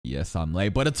Yes, I'm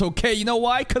late, but it's okay. You know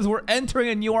why? Because we're entering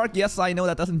a new arc. Yes, I know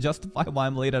that doesn't justify why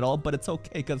I'm late at all, but it's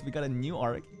okay because we got a new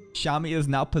arc. Shami is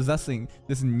now possessing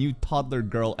this new toddler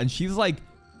girl, and she's like,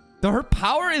 her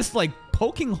power is like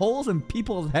poking holes in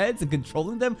people's heads and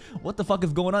controlling them. What the fuck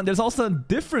is going on? There's also a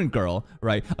different girl,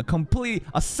 right?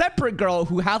 A separate girl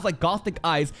who has like gothic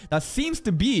eyes that seems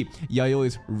to be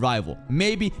Yayoi's rival.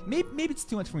 Maybe it's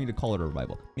too much for me to call her a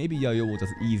rival. Maybe Yayo will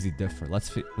just easy differ. Let's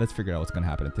figure out what's gonna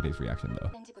happen in today's reaction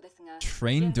though.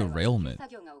 Train derailment.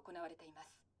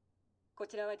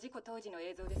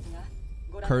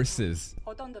 Curses.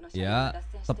 Yeah,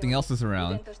 something else is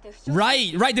around.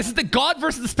 Right. This is the god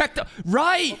versus the spectre.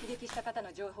 Right.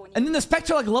 And then the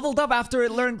spectre like leveled up after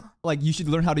it learned like you should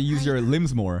learn how to use your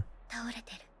limbs more.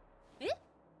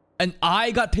 And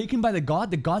I got taken by the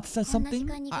god. The god said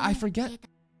something. I forget.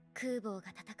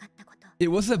 It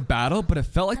was a battle, but it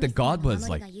felt like the god was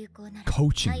like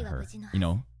coaching her. You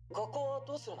know.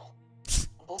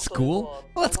 School?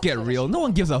 Let's get real. No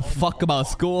one gives a fuck about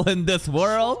school in this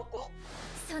world.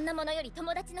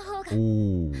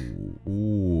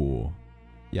 Ooh.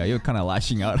 Yeah, you're kind of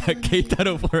lashing out at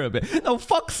Keitaro for a bit. No,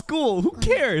 fuck school. Who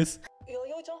cares?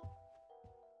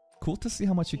 Cool to see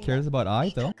how much he cares about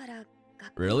Ai, though.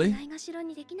 Really?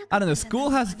 I don't know. School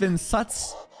has been such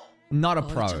not a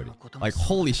priority. Like,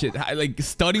 holy shit. Like,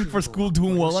 studying for school,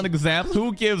 doing well on exams.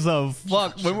 Who gives a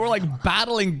fuck when we're like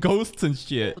battling ghosts and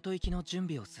shit? Wait,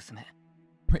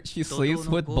 she sleeps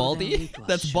with Baldi?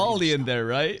 That's Baldi in there,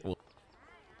 right?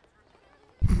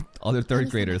 Other third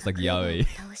graders like Yaoi.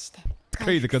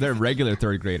 Crazy because they're regular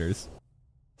third graders.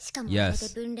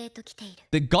 Yes.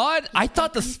 The god, I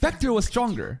thought the spectre was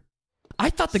stronger.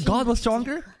 I thought the god was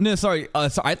stronger. No, sorry.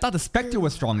 I thought the spectre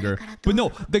was stronger. But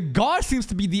no, the god seems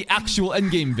to be the actual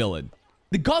endgame villain.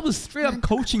 The god was straight up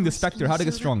coaching the spectre how to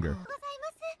get stronger.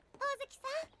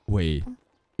 Wait,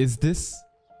 is this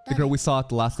the girl we saw at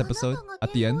the last episode?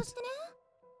 At the end?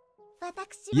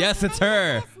 Yes, it's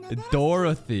her!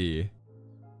 Dorothy.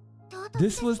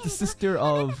 This was the sister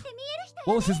of...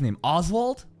 What was his name?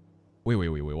 Oswald? Wait,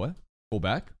 what? Go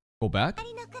back?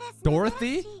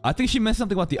 Dorothy? I think she meant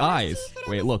something about the eyes.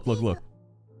 Wait, look.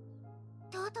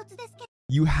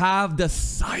 You have the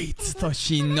sight, so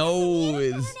she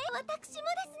knows.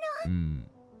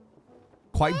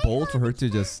 Quite bold for her to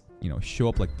just, you know, show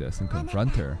up like this and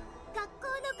confront her.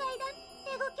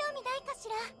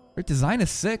 Her design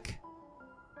is sick.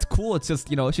 It's cool, it's just,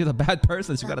 you know, she's a bad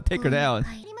person, so you gotta take her down.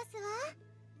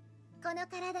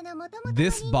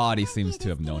 This body seems to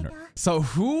have known her. So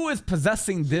who is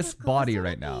possessing this body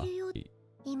right now?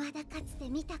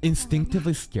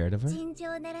 Instinctively scared of her?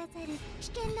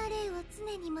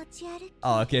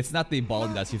 Oh, okay, it's not the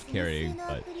body that she's carrying,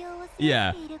 but...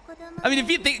 Yeah. I mean, if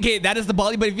you think... Okay, that is the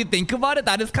body, but if you think about it,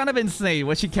 that is kind of insane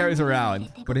what she carries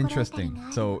around. But interesting.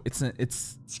 So,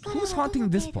 it's... Who's haunting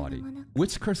this body?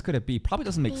 Which curse could it be? Probably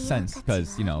doesn't make sense,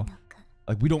 because, you know...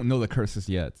 Like, we don't know the curses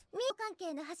yet.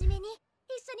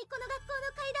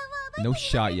 No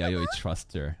shot, Yayoi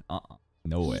trusts her.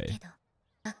 No way.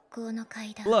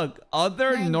 Look,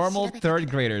 other normal third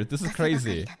graders. This is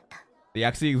crazy. They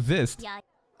actually exist.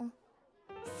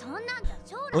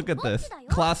 Look at this.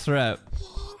 Class rep.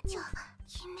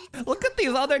 Look at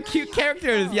these other cute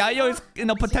characters. Yayoi's, you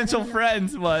know, potential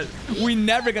friends, but we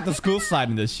never get the school side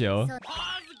in this show.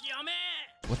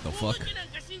 What the fuck?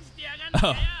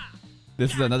 Oh,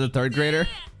 this is another third grader?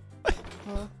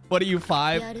 What are you,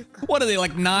 5? What are they,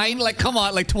 like 9? Like, come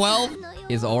on, like 12?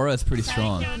 His aura is pretty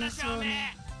strong.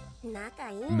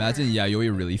 Imagine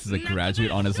Yayoi releases a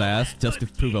graduate on his ass just to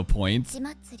prove a point.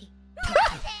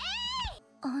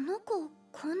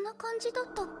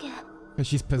 Because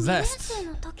she's possessed.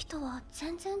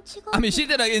 I mean, she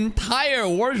did an entire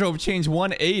wardrobe change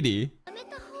 180.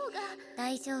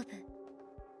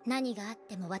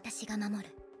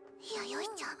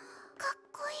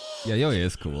 Yayoi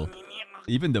is cool.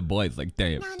 Even the boys like,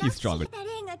 damn, she's stronger.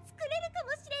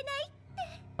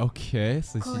 Okay,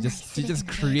 so she's just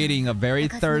creating a very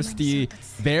thirsty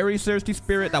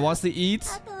spirit that wants to eat.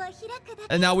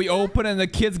 And now we open and the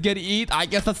kids get to eat. I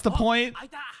guess that's the point.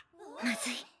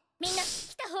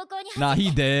 Nah,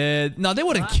 he did. No, they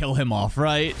wouldn't kill him off,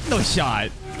 right? No shot.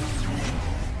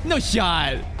 No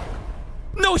shot.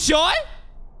 No shot?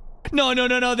 No.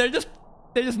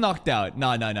 They're just knocked out.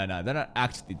 No. They're not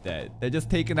actually dead. They're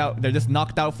just taken out. They're just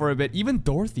knocked out for a bit. Even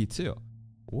Dorothy too.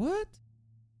 What?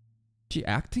 She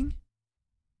acting?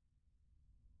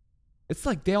 It's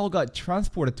like they all got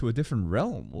transported to a different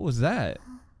realm. What was that?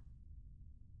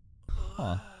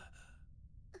 Huh.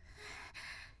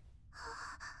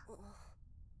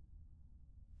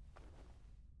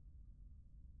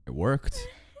 It worked.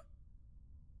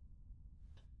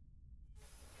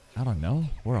 I don't know.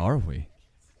 Where are we?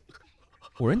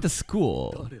 We're in the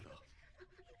school.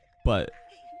 But...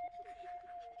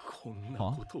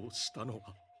 Huh?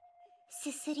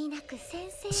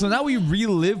 So now we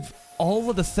relive all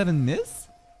of the 7 myths?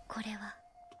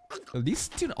 These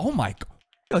students... Oh my god.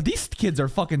 Yo, these kids are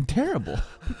fucking terrible.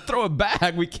 Throw it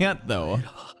back. We can't though.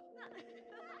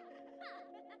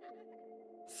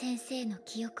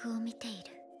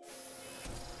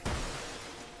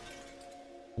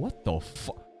 What the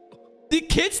fuck? The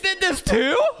kids did this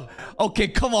too? Okay,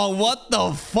 come on. What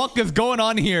the fuck is going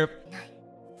on here?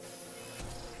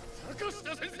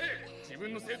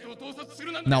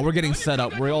 Now we're getting set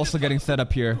up. We're also getting set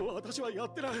up here.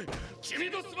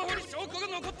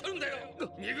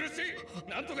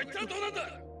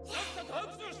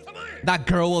 That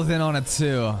girl was in on it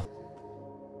too.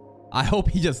 I hope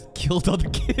he just killed all the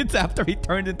kids after he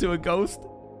turned into a ghost.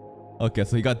 Okay,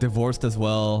 so he got divorced as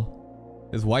well.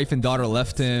 His wife and daughter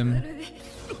left him.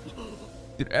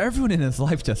 Dude, everyone in his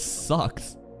life just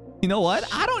sucks. You know what?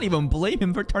 I don't even blame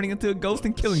him for turning into a ghost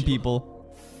and killing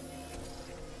people.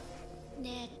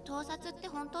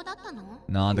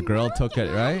 Nah, the girl took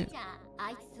it, right? Yeah.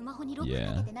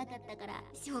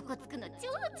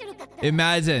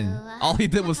 Imagine, all he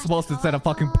did was supposed to set a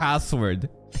fucking password.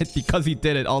 Because he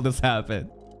did it, all this happened.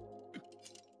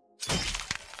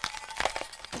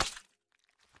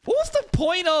 What was the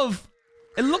point of...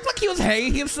 It looked like he was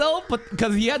hanging himself, but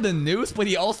because he had the noose, but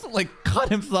he also like cut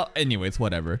himself. Anyways,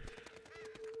 whatever.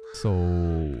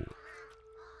 So...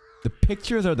 The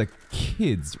pictures are the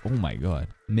kids. Oh my god.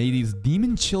 May these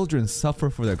demon children suffer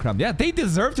for their crimes. Yeah, they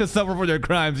deserve to suffer for their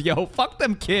crimes. Yo, fuck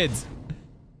them kids.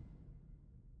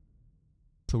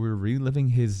 So we're reliving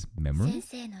his memory?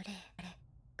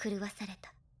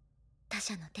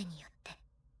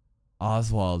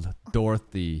 Oswald,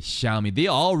 Dorothy, Xiaomi. They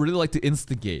all really like to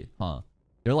instigate, huh?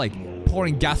 They're like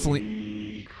pouring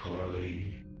gasoline.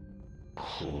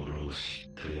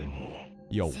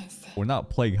 Yo, we're not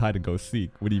playing hide and go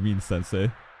seek. What do you mean, sensei?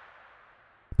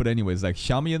 But anyways, like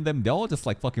Xiaomi and them, they're all just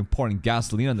like fucking pouring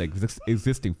gasoline on the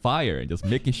existing fire and just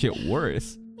making shit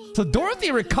worse. So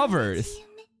Dorothy recovers.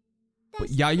 But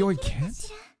Yayoi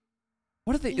can't?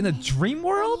 What are they, in a dream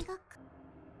world?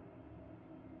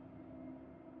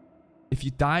 If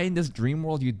you die in this dream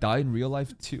world, you die in real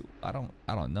life too. I don't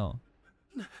know.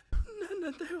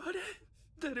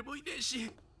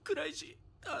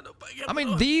 I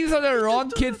mean, these are the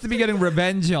wrong kids to be getting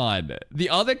revenge on. The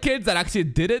other kids that actually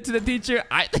did it to the teacher,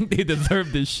 I think they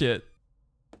deserve this shit.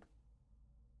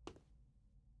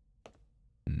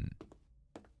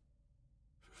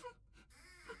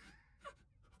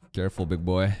 Careful, big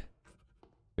boy.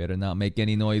 Better not make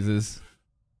any noises.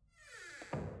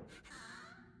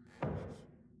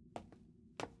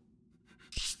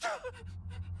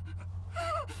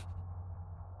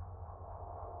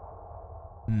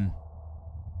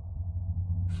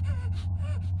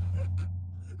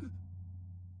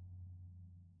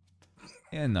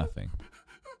 And nothing.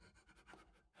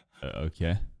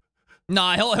 Okay.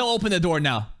 Nah, he'll open the door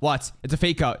now. What? It's a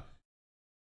fake out.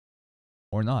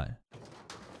 Or not.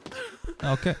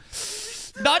 Okay.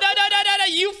 No.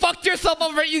 You fucked yourself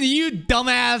over. You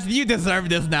dumbass. You deserve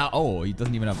this now. Oh, he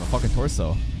doesn't even have a fucking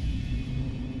torso.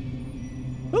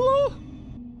 Hello?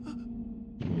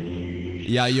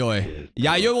 Yayoi.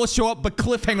 Yayoi will show up, but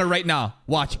cliffhanger right now.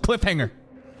 Watch. Cliffhanger.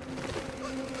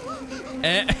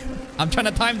 I'm trying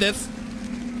to time this.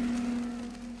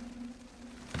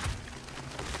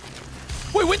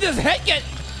 Wait, when does head get...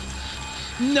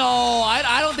 No,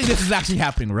 I don't think this is actually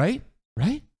happening, right?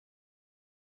 Right?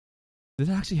 Did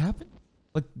it actually happen?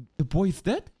 Like, the boy's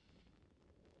dead?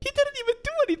 He didn't even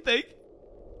do anything.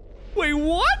 Wait,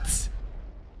 what?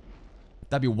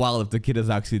 That'd be wild if the kid is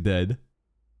actually dead.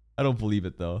 I don't believe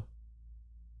it, though.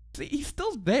 See, he's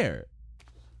still there.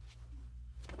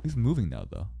 He's moving now,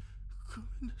 though.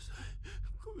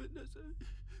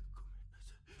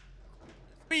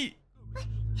 Wait.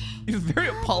 He's very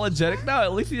apologetic now.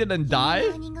 At least he didn't die.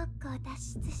 Oh.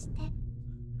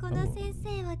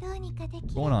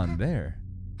 What's going on there?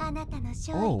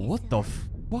 Oh, what the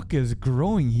fuck is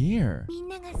growing here?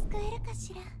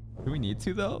 Do we need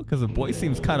to, though? Because the boy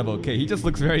seems kind of okay. He just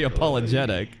looks very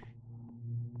apologetic.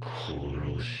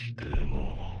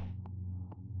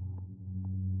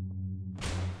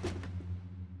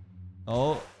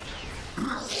 Oh.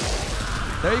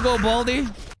 There you go, Baldy.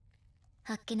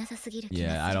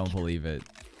 Yeah, I don't believe it.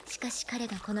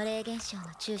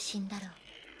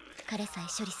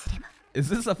 Is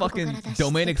this a fucking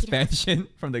domain expansion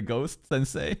from the Ghost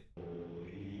Sensei?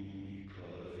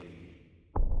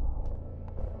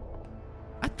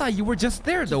 I thought you were just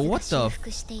there though, what the f-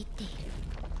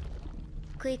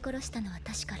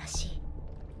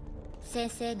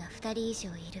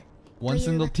 One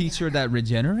single teacher that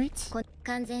regenerates?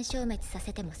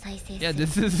 Yeah,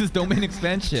 this is his domain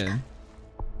expansion.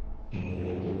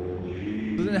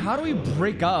 So then how do we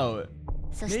break out?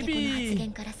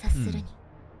 Maybe...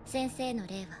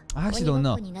 I actually don't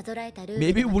know.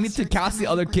 Maybe we need to cast the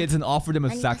other kids and offer them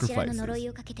as sacrifices.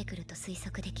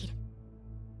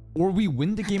 Or we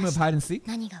win the game of hide and seek?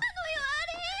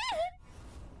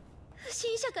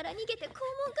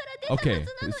 Okay,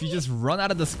 if you just run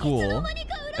out of the school,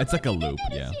 it's like a loop,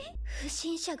 yeah.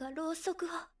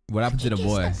 What happened to the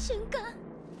boy?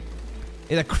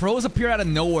 The crows appeared out of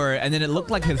nowhere and then it looked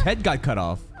like his head got cut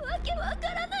off.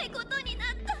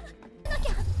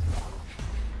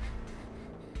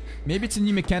 Maybe it's a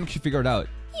new mechanic she figured out.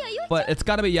 But it's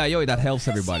gotta be Yayoi that helps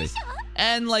everybody.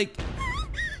 And like...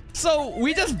 So,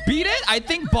 we just beat it? I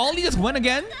think Baldi just won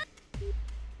again?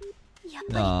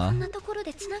 Nah.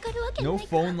 No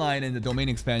phone line in the domain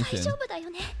expansion.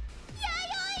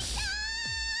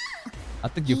 I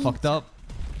think you fucked up.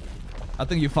 I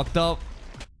think you fucked up.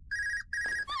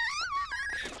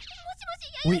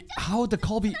 Wait, how would the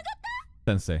call be...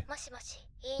 Sensei.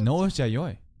 No, it's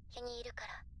Yayoi.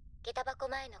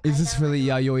 Is this really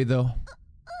Yayoi though?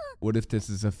 What if this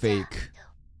is a fake?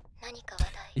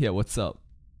 Yeah, what's up?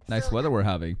 Nice weather we're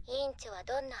having.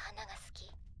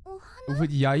 Would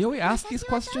Yayoi ask these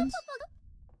questions?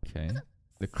 Okay.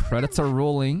 The credits are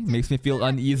rolling. Makes me feel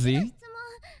uneasy.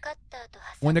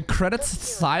 When the credits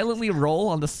silently roll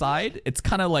on the side, it's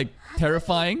kind of like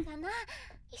terrifying.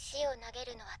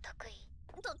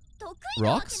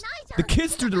 Rocks? The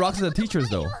kids threw the rocks at the teachers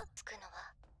though.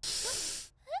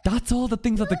 That's all the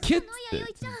things that the kids did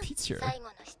to the teacher.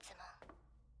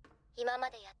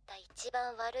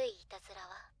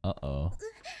 Uh-oh.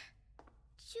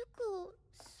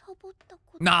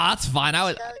 Nah, that's fine. I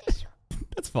would...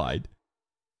 That's fine.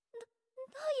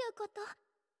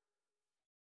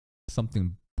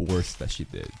 Something worse that she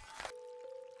did.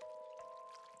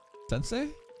 Sensei?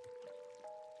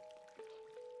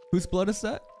 Whose blood is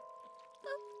that?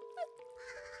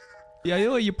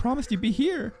 Yayoi, you promised you'd be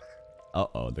here.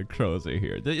 Uh-oh, the crows are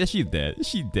here. Yeah, she did.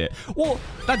 She did. Well,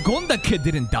 that Gonda kid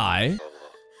didn't die.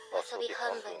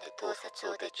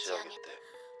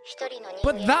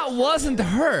 But that wasn't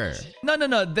her. No.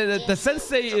 The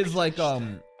sensei is like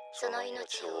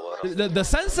the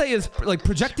sensei is like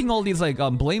projecting all these like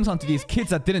blames onto these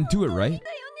kids that didn't do it, right?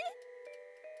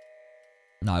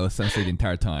 No, it was sensei the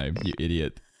entire time, you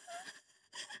idiot.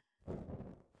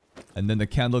 And then the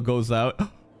candle goes out.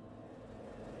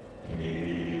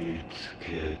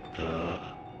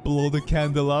 Blow the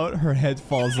candle out, her head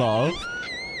falls off.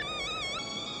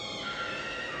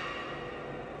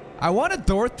 I wanted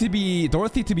Dorothy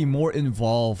to be more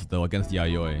involved though against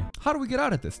Yayoi. How do we get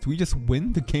out of this? Do we just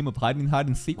win the game of hide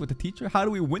and seek with the teacher? How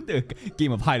do we win the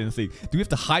game of hide and seek? Do we have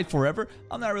to hide forever?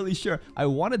 I'm not really sure. I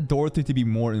wanted Dorothy to be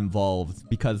more involved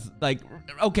because like,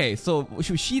 okay, so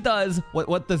she does,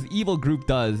 what this evil group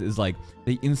does is like,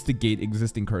 they instigate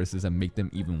existing curses and make them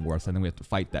even worse, and then we have to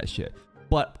fight that shit.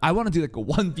 But I want to do like a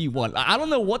 1v1. I don't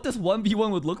know what this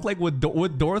 1v1 would look like. Would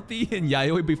Dorothy and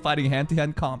Yayoi be fighting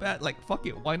hand-to-hand combat? Like, fuck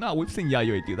it, why not? We've seen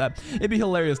Yayoi do that. It'd be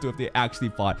hilarious too if they actually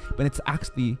fought. But it's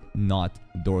actually not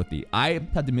Dorothy. I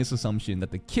had the misassumption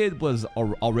that the kid was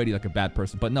already like a bad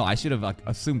person. But no, I should have like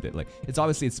assumed it. Like, it's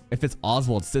obviously, if it's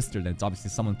Oswald's sister, then it's obviously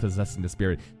someone possessing the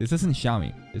spirit. This isn't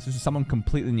Xiaomi. This is someone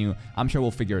completely new. I'm sure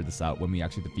we'll figure this out when we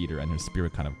actually defeat her and her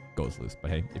spirit kind of goes loose.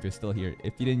 But hey, if you're still here,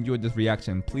 if you enjoyed this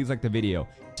reaction, please like the video.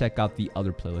 Check out the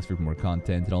other playlist for more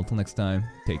content. And until next time,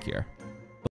 take care.